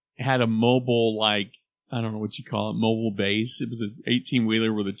basically had a mobile, like, I don't know what you call it, mobile base. It was an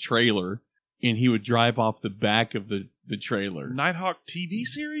 18-wheeler with a trailer, and he would drive off the back of the trailer. Nighthawk TV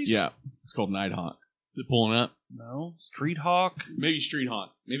series? Yeah, it's called Nighthawk. Is it pulling up? No. Street Hawk? Maybe Street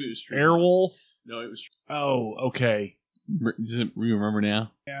Hawk. Maybe it was Street Hawk. Airwolf? No, it was. Oh, okay. Does it you remember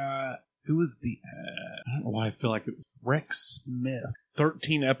now? Who was the I don't know why I feel like it was. Rex Smith?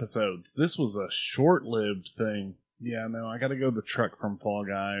 13 episodes. This was a short-lived thing. Yeah, no, I gotta go the truck from Fall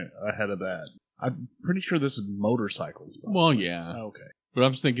Guy ahead of that. I'm pretty sure this is motorcycles. by the Well, way. yeah. Okay. But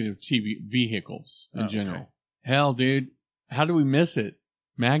I'm just thinking of TV vehicles in Oh, general. okay. Hell, dude. How do we miss it?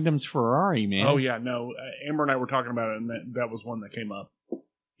 Magnum's Ferrari, man. Oh, yeah, no. Amber and I were talking about it, and that was one that came up.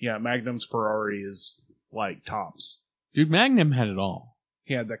 Yeah, Magnum's Ferrari is, like, tops. Dude, Magnum had it all.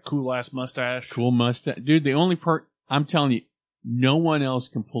 He had that cool-ass mustache. Cool mustache. Dude, the only part, I'm telling you, no one else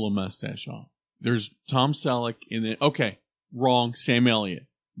can pull a mustache off. There's Tom Selleck in it. Okay, wrong. Sam Elliott.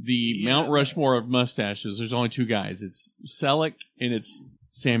 The Mount Rushmore of mustaches, there's only 2 guys. It's Selleck and it's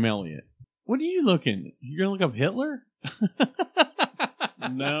Sam Elliott. What are you looking? You're going to look up Hitler?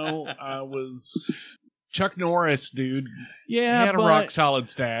 No, I was Chuck Norris, dude. Yeah, He had a rock-solid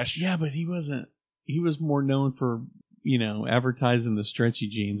stash. Yeah, but he wasn't. He was more known for, advertising the stretchy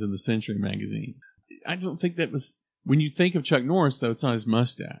jeans in the Century magazine. I don't think that was... When you think of Chuck Norris, though, it's not his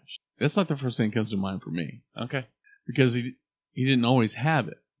mustache. That's not the first thing that comes to mind for me. Okay. Because he didn't always have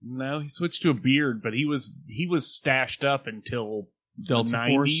it. No, he switched to a beard, but he was stashed up until Delta the 90s.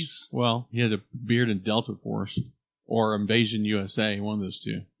 Force. Well, he had a beard in Delta Force. Or Invasion USA, one of those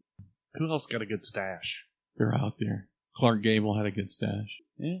 2. Who else got a good stash? They're out there. Clark Gable had a good stash.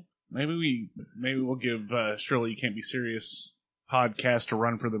 Yeah. Maybe we'll give Shirley You Can't Be Serious podcast a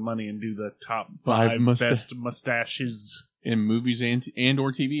run for the money and do the top 5 best mustaches. In movies and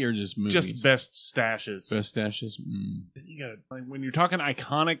or TV, or just movies? Just best stashes. Best stashes? You gotta, when you're talking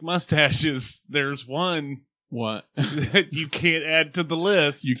iconic mustaches, there's one What? that you can't add to the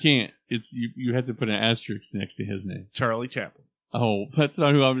list. You can't. It's you have to put an asterisk next to his name. Charlie Chaplin. Oh, that's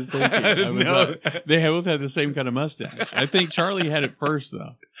not who I was thinking. No. They both had the same kind of mustache. I think Charlie had it first,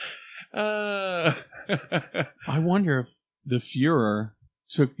 though. I wonder if the Fuhrer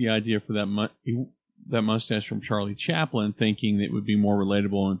took the idea for that mustache from Charlie Chaplin, thinking that it would be more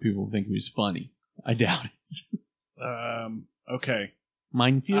relatable and people would think he was funny. I doubt it. Okay.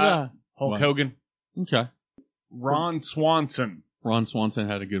 Mein Führer. Hulk What? Hogan. Okay. Ron Swanson. Ron Swanson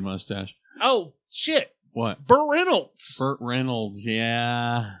had a good mustache. Oh, shit. What? Burt Reynolds. Burt Reynolds,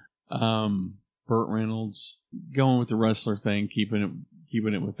 yeah. Burt Reynolds. Going with the wrestler thing, keeping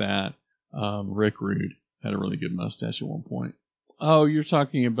it with that. Rick Rude had a really good mustache at one point. Oh, you're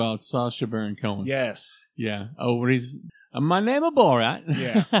talking about Sacha Baron Cohen. Yes. Yeah. Oh, My name is Borat.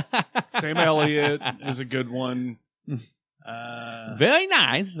 Yeah. Sam Elliott is a good one. Very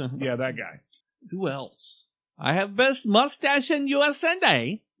nice. Yeah, that guy. Who else? I have best mustache in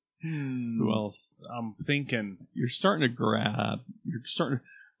USA. Who else? I'm thinking. You're starting to grab.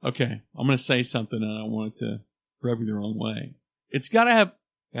 Okay, I'm going to say something and I don't want it to rub you the wrong way. It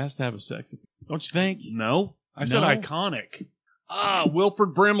has to have a sex appeal. Don't you think? No. I said No? iconic.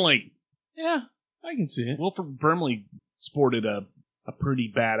 Wilford Brimley. Yeah, I can see it. Wilford Brimley sported a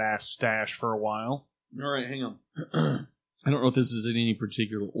pretty badass stash for a while. All right, hang on. I don't know if this is in any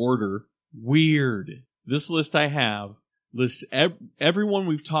particular order. Weird. This list I have lists everyone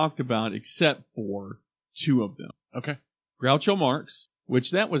we've talked about except for two of them. Okay. Groucho Marx,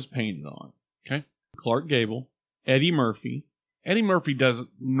 which that was painted on. Okay. Clark Gable, Eddie Murphy, Eddie Murphy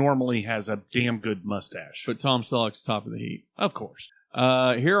normally has a damn good mustache. but Tom Selleck's top of the heap. Of course.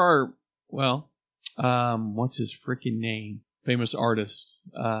 Here are, what's his freaking name? Famous artist.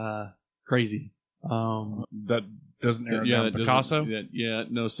 Crazy. That doesn't narrow Yeah, down that doesn't- Picasso?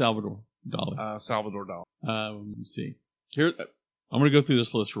 no, Salvador Dali. Salvador Dali. Let me see. Here, I'm going to go through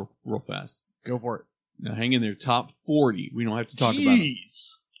this list real fast. Go for it. Now, hang in there. Top 40. We don't have to talk about it.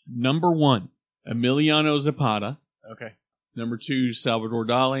 Jeez. Number 1, Emiliano Zapata. Okay. Number 2, Salvador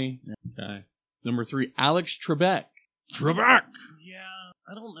Dali. Okay. Number 3, Alex Trebek. Trebek. Yeah,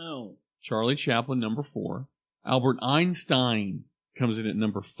 I don't know. Charlie Chaplin, number 4. Albert Einstein comes in at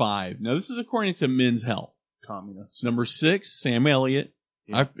number 5. Now, this is according to Men's Health. Communist. Number 6, Sam Elliott.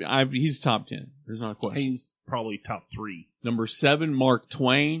 Yeah. He's top 10. There's not a question. He's probably top 3. Number 7, Mark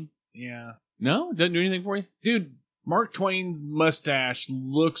Twain. Yeah. No? Doesn't do anything for you? Dude, Mark Twain's mustache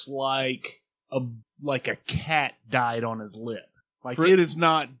looks like a cat died on his lip. Like it is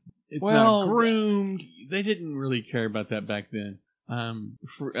not. It's not groomed. They didn't really care about that back then.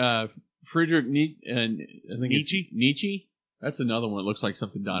 Friedrich Nietzsche? Nietzsche. That's another one that looks like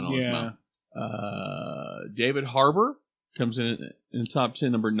something died on his Yeah. mouth. David Harbour comes in the top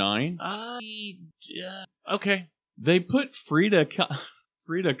 10, number 9. Okay. They put Frida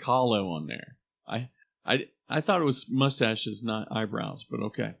Kahlo on there. I thought it was mustaches, not eyebrows, but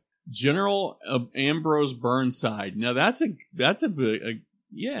okay. General Ambrose Burnside. Now that's a big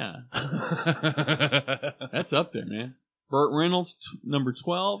yeah. That's up there, man. Burt Reynolds, number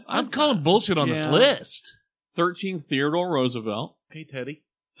 12. I'm calling bullshit on this Yeah. list. 13, Theodore Roosevelt. Hey, Teddy.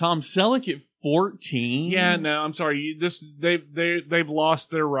 Tom Selleck at 14. Yeah, no, I'm sorry. They've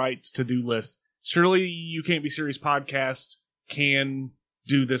lost their rights to do lists. Surely You Can't Be Serious podcast can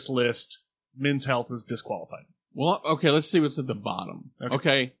do this list. Men's Health is disqualified. Well, okay, let's see what's at the bottom.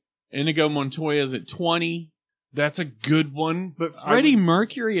 Okay. Inigo Montoya's at 20. That's a good one. But Freddie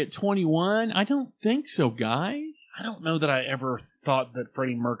Mercury at 21? I don't think so, guys. I don't know that I ever thought that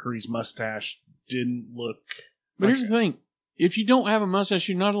Freddie Mercury's mustache didn't look. But here's the thing. If you don't have a mustache,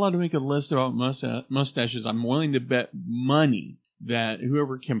 you're not allowed to make a list about mustaches. I'm willing to bet money that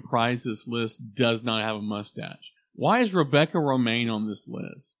whoever comprised this list does not have a mustache. Why is Rebecca Romaine on this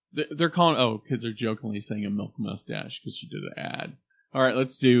list? They're calling, because they're jokingly saying a milk mustache because she did an ad. All right,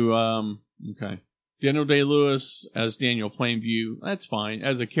 let's do, okay. Daniel Day-Lewis as Daniel Plainview. That's fine.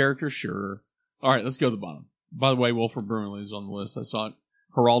 As a character, sure. All right, let's go to the bottom. By the way, Wilford Brimley is on the list. I saw it.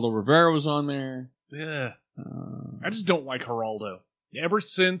 Geraldo Rivera was on there. Yeah. I just don't like Geraldo. Ever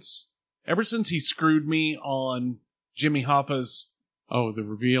since he screwed me on Jimmy Hoffa's. Oh, the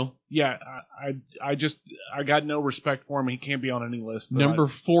reveal? Yeah, I got no respect for him. He can't be on any list. Number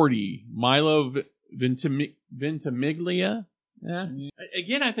 40, Milo Ventimiglia. Yeah.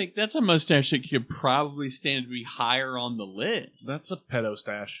 Again, I think that's a mustache that could probably stand to be higher on the list. That's a pedo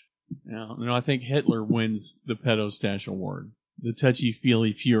stash. No, I think Hitler wins the pedo stash award. The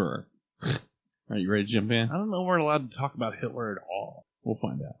touchy-feely Fuhrer. Are you ready to jump in? I don't know if we're allowed to talk about Hitler at all. We'll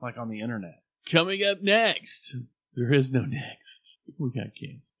find out. Like on the internet. Coming up next. There is no next. We got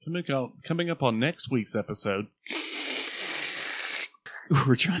kids. Coming up on next week's episode.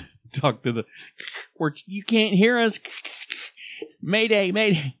 We're trying to talk to you can't hear us. Mayday,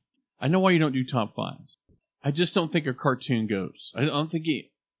 mayday. I know why you don't do top fives. I just don't think a cartoon goes. I don't think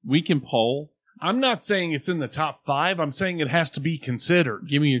we can poll. I'm not saying it's in the top 5. I'm saying it has to be considered.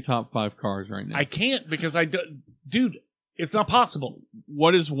 Give me your top 5 cars right now. I can't because dude, it's not possible.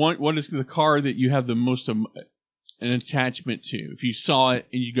 What is the car that you have the most an attachment to? If you saw it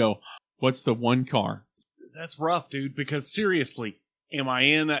and you go, what's the one car? That's rough, dude, because seriously, am I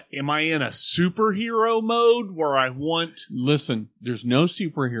in a superhero mode where I want... Listen, there's no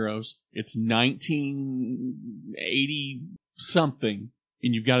superheroes. It's 1980 something.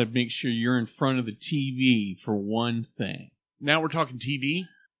 And you've got to make sure you're in front of the TV for one thing. Now we're talking TV?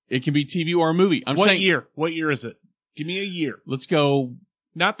 It can be TV or a movie. What year? What year is it? Give me a year. Let's go.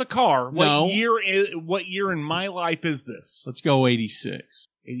 Not the car. No. What year in my life is this? Let's go 86.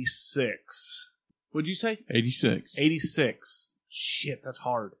 86. What'd you say? 86. 86. Shit, that's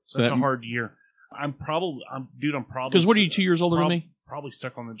hard. So That's that- a hard year. I'm probably. Because what are you, 2 years older than me? Probably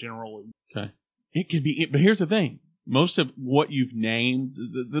stuck on the General League. Okay. It could be, but here's the thing. Most of what you've named,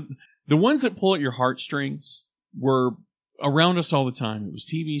 the ones that pull at your heartstrings were around us all the time. It was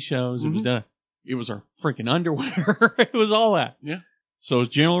TV shows. It was our freaking underwear. It was all that. Yeah. So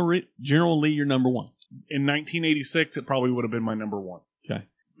General Lee, your number one. In 1986, it probably would have been my number one. Okay.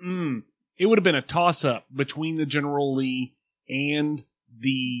 It would have been a toss-up between the General Lee and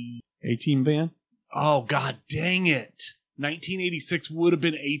the... 18 van? Oh, god dang it. 1986 would have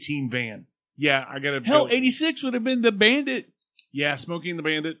been 18 van. Yeah, I gotta... Hell, go. 86 would have been the Bandit. Yeah, Smokey and the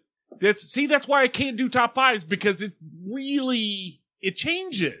Bandit. That's why I can't do top fives, because it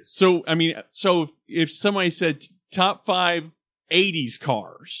changes. So if somebody said top 5 80s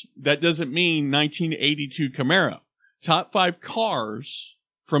cars, that doesn't mean 1982 Camaro. Top 5 cars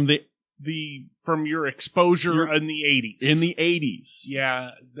from from your exposure in the 80s. In the 80s.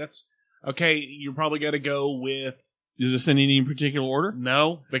 Yeah, that's okay. You probably got to go with. Is this in any particular order?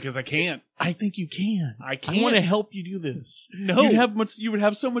 No, because I can't. I think you can. I can't. I want to help you do this. No, you would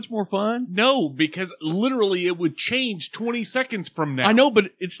have so much more fun. No, because literally it would change 20 seconds from now. I know, but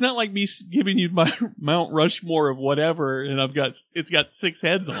it's not like me giving you my Mount Rushmore of whatever, and it's got 6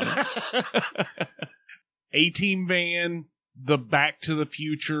 heads on it. 18 van, the Back to the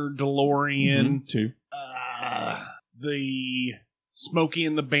Future DeLorean, 2, the Smokey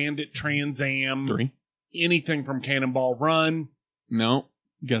and the Bandit Trans Am, 3. Anything from Cannonball Run. No,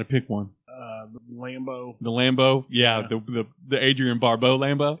 you got to pick one. The Lambo. The Lambo, yeah. The Adrian Barbeau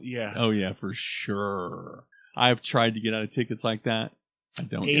Lambo. Yeah. Oh yeah, for sure. I've tried to get out of tickets like that. I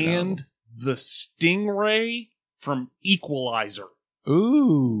don't. And the Stingray from Equalizer.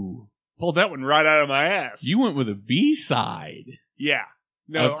 Ooh, pulled that one right out of my ass. You went with a B-side. Yeah.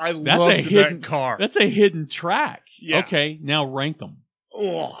 No, I that's loved a hidden that car. That's a hidden track. Yeah. Okay, now rank them.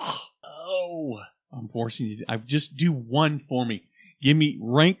 Oh. I'm forcing you to. Just do one for me.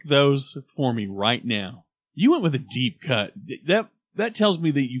 Rank those for me right now. You went with a deep cut. That tells me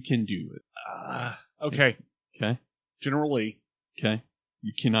that you can do it. Okay. Okay. General Lee. Okay.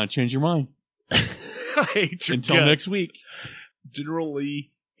 You cannot change your mind. I hate your Until guts. next week. General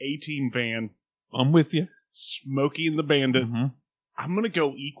Lee, 18 van. I'm with you. Smokey and the Bandit. Mm-hmm. I'm going to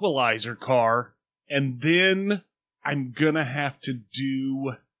go Equalizer car. And then I'm going to have to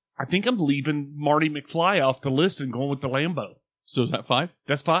do... I think I'm leaving Marty McFly off the list and going with the Lambo. So is that 5?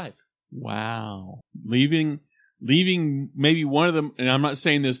 That's 5. Wow. Leaving maybe one of them, and I'm not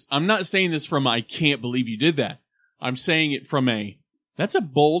saying this from I can't believe you did that. I'm saying it from that's a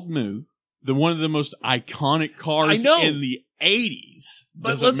bold move. One of the most iconic cars in the 80s.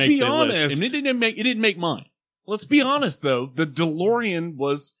 But let's be honest. List. And it didn't make mine. Let's be honest though. The DeLorean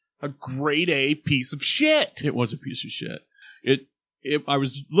was a grade A piece of shit. It was a piece of shit. I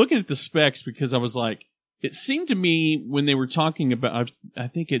was looking at the specs because I was like, it seemed to me when they were talking about, I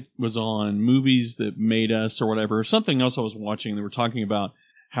think it was on Movies That Made Us or whatever, or something else I was watching. They were talking about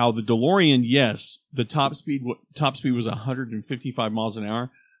how the DeLorean, yes, the top speed was 155 miles an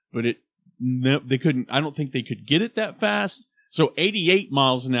hour, but they couldn't. I don't think they could get it that fast. So 88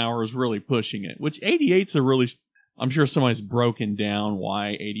 miles an hour is really pushing it. Which 88's a really. I'm sure somebody's broken down why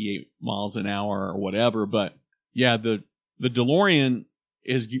 88 miles an hour or whatever, but yeah, the DeLorean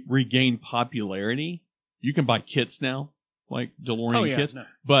has regained popularity. You can buy kits now, like DeLorean kits,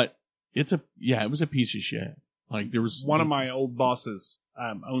 but it was a piece of shit. Like there was one of my old bosses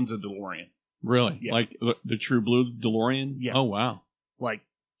owns a DeLorean. Really? Yeah. Like the True Blue DeLorean? Yeah. Oh wow. Like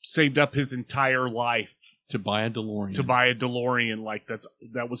saved up his entire life to buy a DeLorean. Like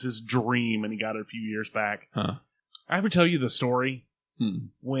that was his dream, and he got it a few years back. Huh. I ever tell you the story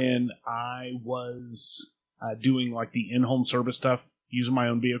when I was doing like the in-home service stuff, using my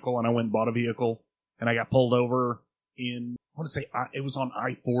own vehicle, and I went and bought a vehicle, and I got pulled over in, I want to say it was on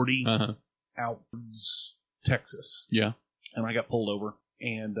I-40 outwards Texas. Yeah. And I got pulled over,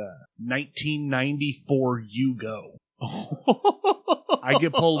 and 1994 Yugo. I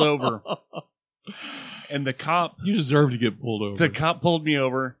get pulled over, and the cop... You deserve to get pulled over. The cop pulled me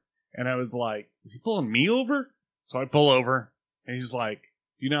over, and I was like, is he pulling me over? So I pull over, and he's like,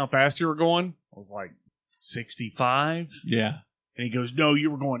 do you know how fast you were going? I was like, 65? Yeah. And he goes, no,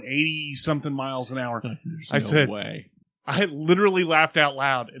 you were going 80-something miles an hour. I said, way. I literally laughed out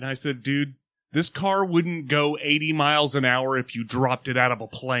loud, and I said, dude, this car wouldn't go 80 miles an hour if you dropped it out of a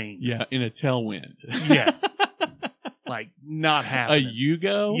plane. Yeah, in a tailwind. Yeah. Like, not A happening.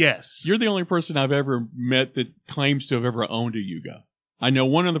 Yugo? Yes. You're the only person I've ever met that claims to have ever owned a Yugo. I know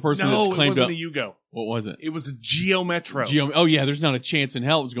one other person no, that's it claimed wasn't to. a Yugo. What was it? It was a Geo Metro. Oh, yeah, there's not a chance in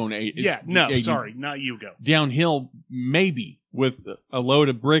hell it was going to 8. Yeah, no, sorry, not Yugo. Downhill, maybe, with a load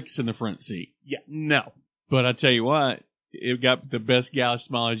of bricks in the front seat. Yeah, no. But I tell you what, it got the best gas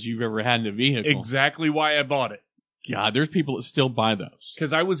mileage you've ever had in a vehicle. Exactly why I bought it. God, there's people that still buy those.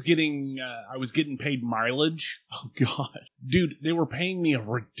 Because I was getting paid mileage. Oh, God. Dude, they were paying me a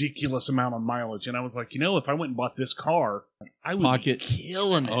ridiculous amount of mileage. And I was like, if I went and bought this car, I would be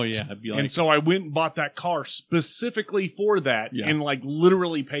killing it. Oh, yeah. I'd be like, And so I went and bought that car specifically for that. Yeah. And like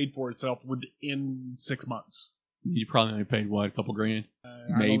literally paid for itself within 6 months. you probably only paid, what, a couple grand?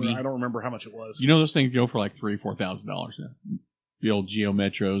 Maybe. I don't remember how much it was. You know, those things go for like $3,000 or $4,000 now. The old Geo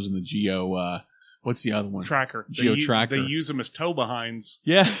Metros and the Geo, what's the other one? Tracker. Geo Tracker. They use them as tow behinds.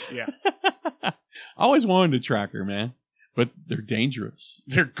 Yeah. Yeah. I always wanted a tracker, man. But they're dangerous.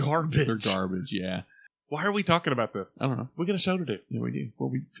 They're garbage. They're garbage, yeah. Why are we talking about this? I don't know. We got a show to do. Yeah, we do. Well,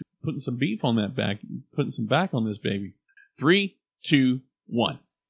 we putting some beef on that back. Putting some back on this baby. 3, 2, 1.